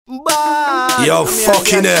Yo,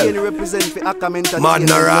 fucking hell. Man,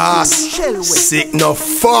 no ass. Sick no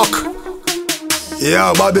fuck.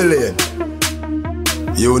 Yo, Babylon.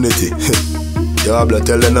 Unity. Yo, blood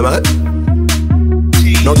tell them, man.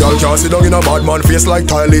 No girl can't sit down in a bad man face like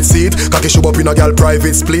toilet seat. Cocky show up in a girl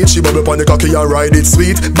private split. She bubble pon the cocky and ride it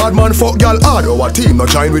sweet. Bad man fuck girl hard. Our team no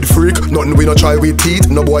join with freak. Nothing we no try with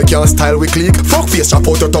teeth. No boy can't style with click. Fuck face chop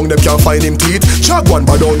out your tongue, them can't find him teeth. Chag one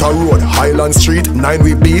bad out a road, Highland Street. 9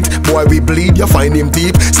 we beat, boy we bleed, you find him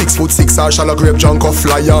deep. 6'6" or shallow grape junk of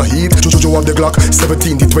fly and heat. Juju of the Glock,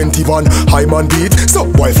 17 to 21, high man beat. So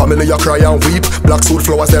boy family you cry and weep. Black suit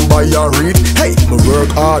flowers them buy and read. Hey, me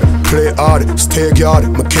work hard, play hard, stay guard.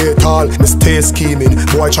 Me care tall, me stay scheming.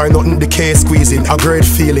 Boy try nothing, the K squeezing. A great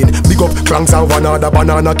feeling. Big up clangs and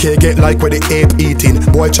banana cake get like where the ape eating.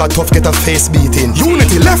 Boy chat tough, get a face beating.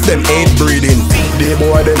 Unity left them ain't breathing. They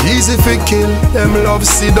boy them easy fi kill. Them love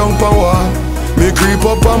sit down pan wall. Me creep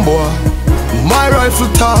up and boy. My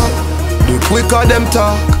rifle talk. The quicker them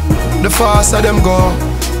talk, the faster them go.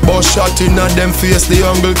 But shot in at them face, the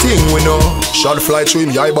angle thing we know. Shot fly through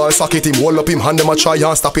him, eyeball socket him. Hold up him hand, them a try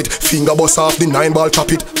and stop it. Finger bust off the 9-ball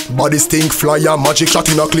chop it. Body stink, fly and magic shot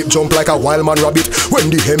in a clip. Jump like a wild man rabbit. When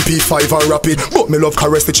the MP5 and rapid. But me love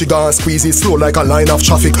caress the trigger and squeeze it slow like a line of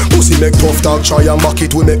traffic. Pussy make tough talk, try and mock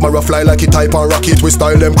it. We make Mara fly like it type and rocket. We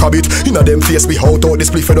style them crab it. In a them face we out out this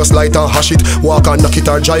split for us light and hash it. Walk and knock it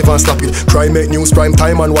or drive and slap it. Crime make news prime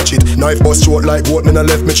time and watch it. Knife bust throat like goat, me no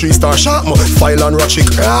left me 3-star sharp mo. File and ratchet.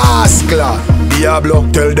 Rascal, Diablo,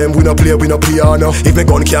 tell them we no play, we no piano. If me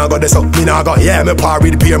gun can't go this up, me nah go. Yeah, me par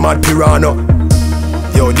with beer mad piranha.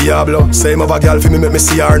 Yo, Diablo, same of a girl for me make me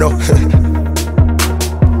see her no.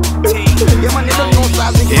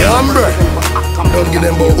 Yeah, I'm bro. Don't give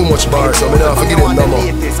them about how much bars, so me not forget them no more.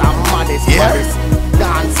 Yeah.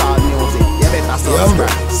 Dancehall music, you better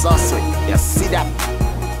so sweet. You see that?